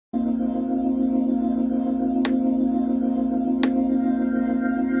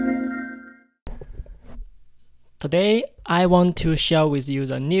Today, I want to share with you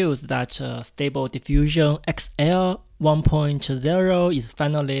the news that Stable Diffusion XL 1.0 is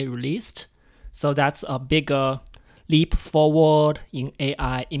finally released. So that's a bigger leap forward in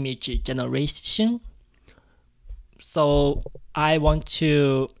AI image generation. So I want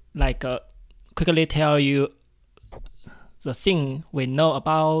to quickly tell you the thing we know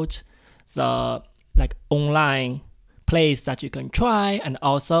about the online place that you can try, and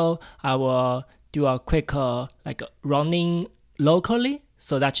also I will do a quick running locally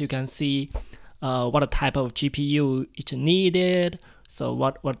so that you can see what type of GPU is needed. So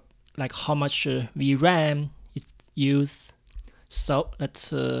what how much VRAM is used. So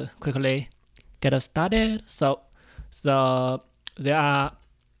let's quickly get started. So there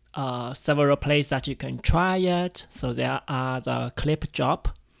are several places that you can try it. So there are the clip job.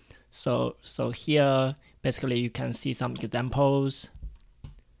 So here basically you can see some examples,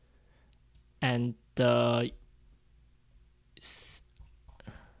 and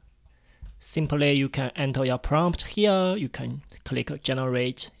simply you can enter your prompt here. You can click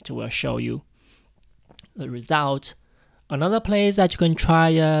generate. It will show you the result. Another place that you can try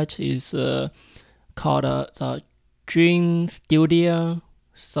it is called the Dream Studio.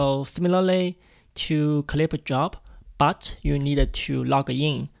 So similarly to clip job, but you need to log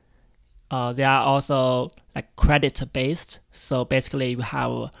in. They are also credit based. So basically you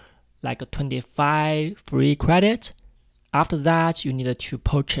have 25 free credit. After that you need to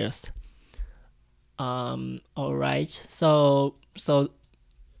purchase. Alright, so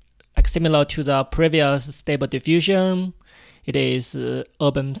similar to the previous Stable Diffusion, it is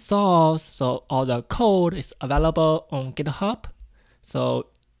open source, so all the code is available on GitHub. So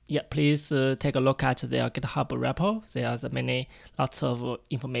yeah, please take a look at their GitHub repo. There's lots of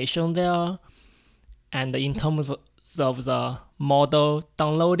information there. And in terms of the model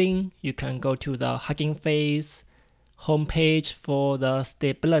downloading, you can go to the Hugging Face homepage for the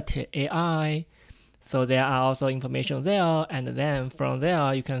Stability AI. So there are also information there, and then from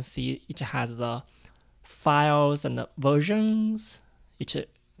there you can see it has the files and the versions. It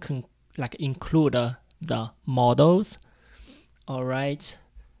can include the models. All right.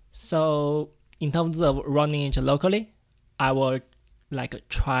 So in terms of running it locally, I will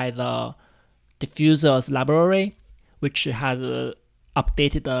try the diffusers library, which has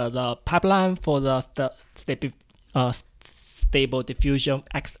updated the pipeline for the Stable Diffusion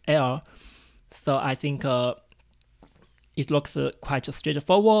XL. So I think it looks quite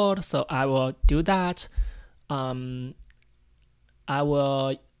straightforward. So I will do that. I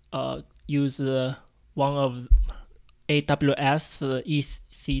will use one of AWS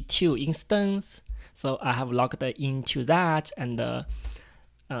EC2 instance. So I have logged into that and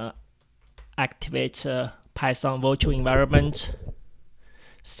activate Python virtual environment.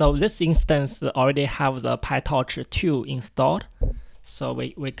 So this instance already have the PyTorch 2 installed. So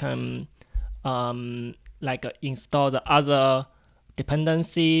we can install the other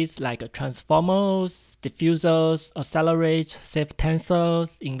dependencies like transformers, diffusers, accelerate, safe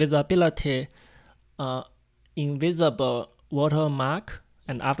tensors, invisibility, invisible watermark,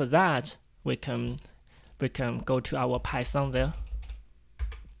 and after that we can go to our Python there,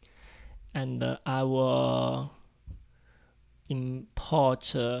 and I will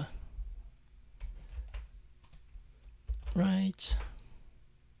import right.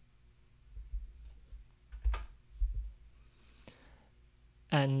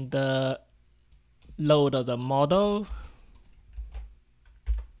 And load the model.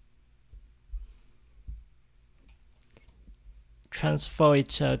 Transfer it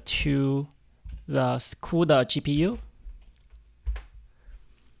to the CUDA GPU.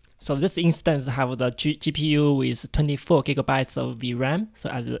 So this instance have the GPU with 24 gigabytes of VRAM. So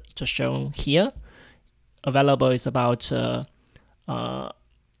as it's shown here, available is about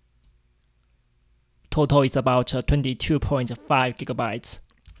total is about 22.5 gigabytes.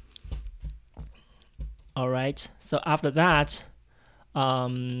 All right. So after that,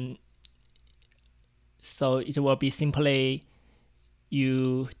 so it will be simply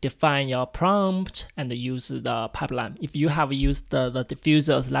you define your prompt and use the pipeline. If you have used the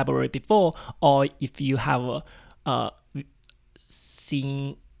diffusers library before, or if you have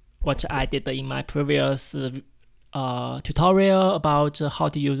seen what I did in my previous tutorial about how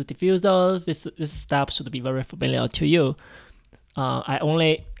to use diffusers, this step should be very familiar to you. I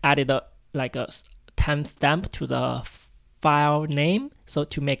only added a timestamp to the file name, so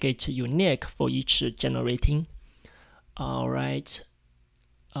to make it unique for each generating. All right.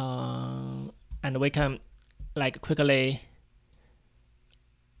 And we can quickly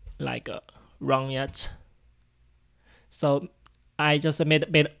run it. So I just made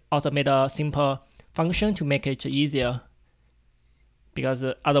a simple function to make it easier, because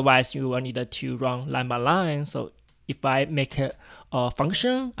otherwise you will need to run line by line. So if I make a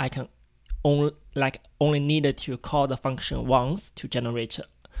function, I can only need to call the function once to generate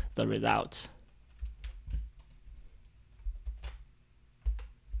the result.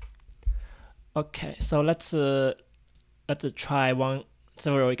 Okay, so let's try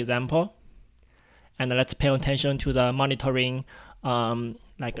several example, and let's pay attention to the monitoring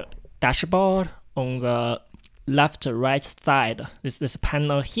dashboard on the left right side. This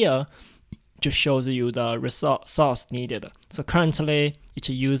panel here just shows you the resource needed. So currently it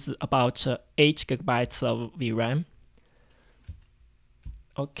uses about 8 GB of VRAM.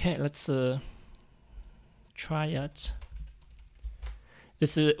 Okay, let's try it.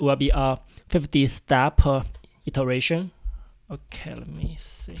 This will be a 50-step iteration. Okay, let me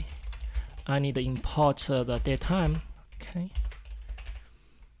see. I need to import the datetime. Okay.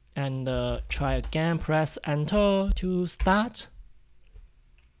 And try again, press enter to start.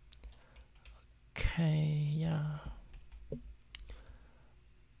 Okay, yeah.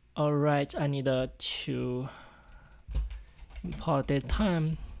 Alright, I need to import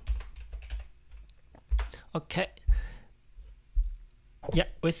datetime. Okay. Yeah,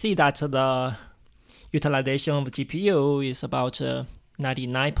 we see that the utilization of GPU is about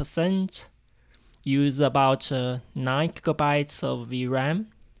 99%. Use about 9 GB of VRAM.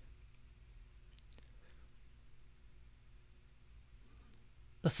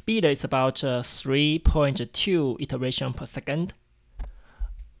 The speed is about 3.2 iteration per second.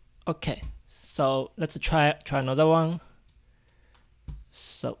 Okay, so let's try another one.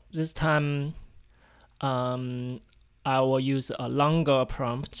 So this time I will use a longer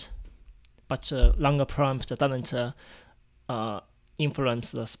prompt, but longer prompt doesn't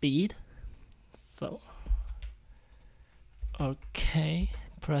influence the speed. So okay,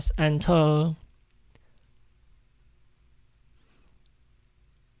 press enter.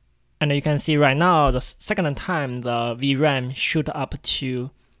 And you can see right now, the second time the VRAM shoot up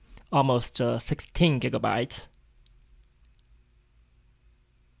to almost 16 GB.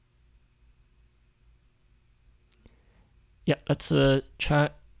 Yeah, let's try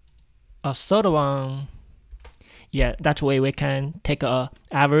a third one. Yeah, that way we can take an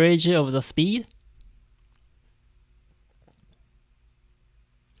average of the speed.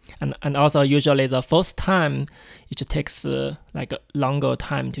 And also usually the first time it takes like a longer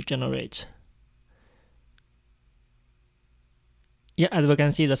time to generate. Yeah, as we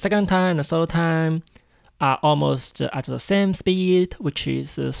can see, the second time and the third time are almost at the same speed, which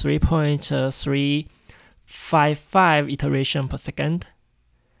is 3.355 iteration per second.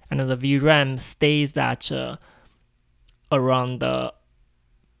 And the VRAM stays at around a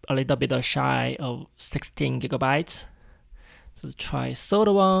little bit shy of 16 GB. So let's try third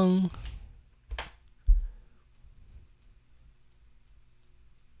one.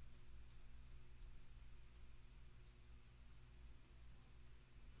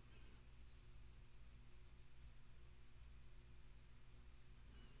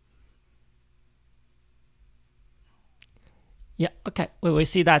 Yeah, okay. We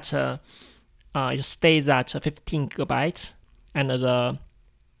see that it stays at 15 GB, and the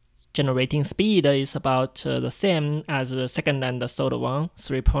generating speed is about the same as the second and the third one,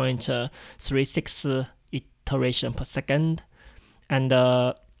 3.36 iteration per second. And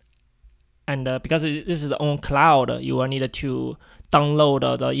because this is on cloud, you will need to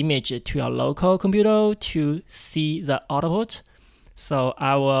download the image to your local computer to see the output. So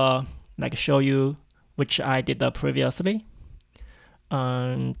I will show you, which I did previously.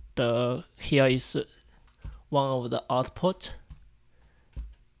 And here is one of the output.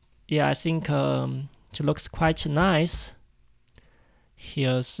 Yeah, I think it looks quite nice.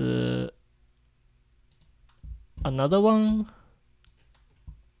 Here's another one.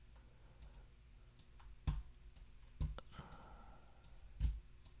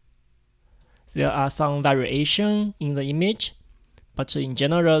 There are some variation in the image, but in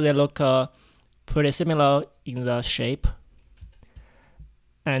general they look pretty similar in the shape.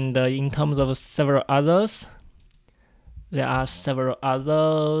 And in terms of several others, there are several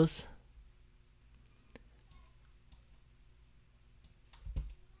others.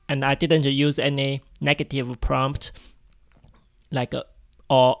 And I didn't use any negative prompt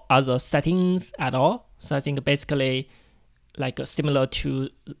or other settings at all. So I think basically similar to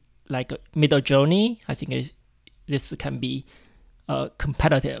Middle Journey, I think this can be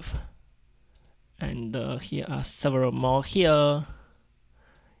competitive. And here are several more here.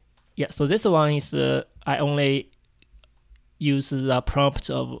 Yeah, so this one is I only use the prompt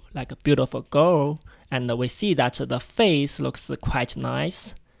of a beautiful girl, and we see that the face looks quite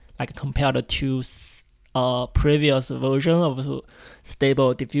nice, like compared to a previous version of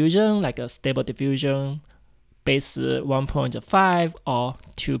Stable Diffusion, like a Stable Diffusion base 1.5 or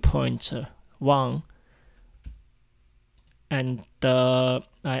 2.1. And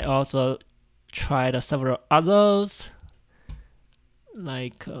I also tried several others,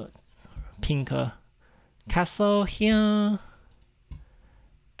 like Pink Castle here,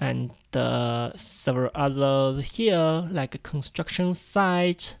 and several others here, like a construction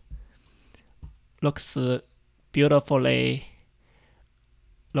site. Looks beautifully,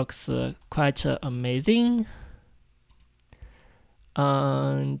 looks quite amazing.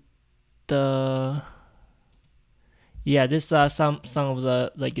 And yeah, these are some of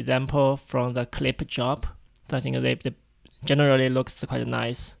the example from the clip job. So I think they generally looks quite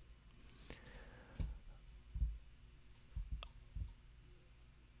nice.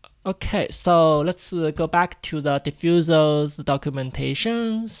 Okay, so let's go back to the diffuser's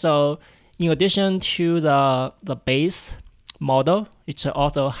documentation. So in addition to the base model, it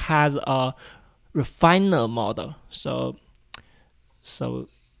also has a refiner model. So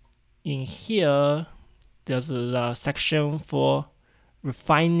in here, there's a section for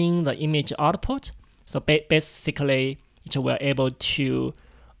refining the image output. So basically, it will able to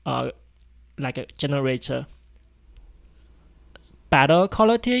like generate a better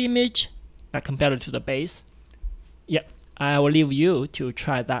quality image like compared to the base. Yeah, I will leave you to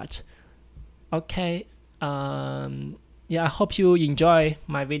try that. Okay, yeah, I hope you enjoy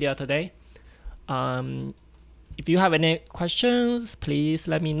my video today. If you have any questions, please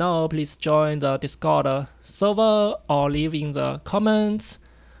let me know. Please join the Discord server or leave in the comments.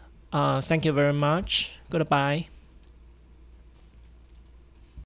 Thank you very much. Goodbye.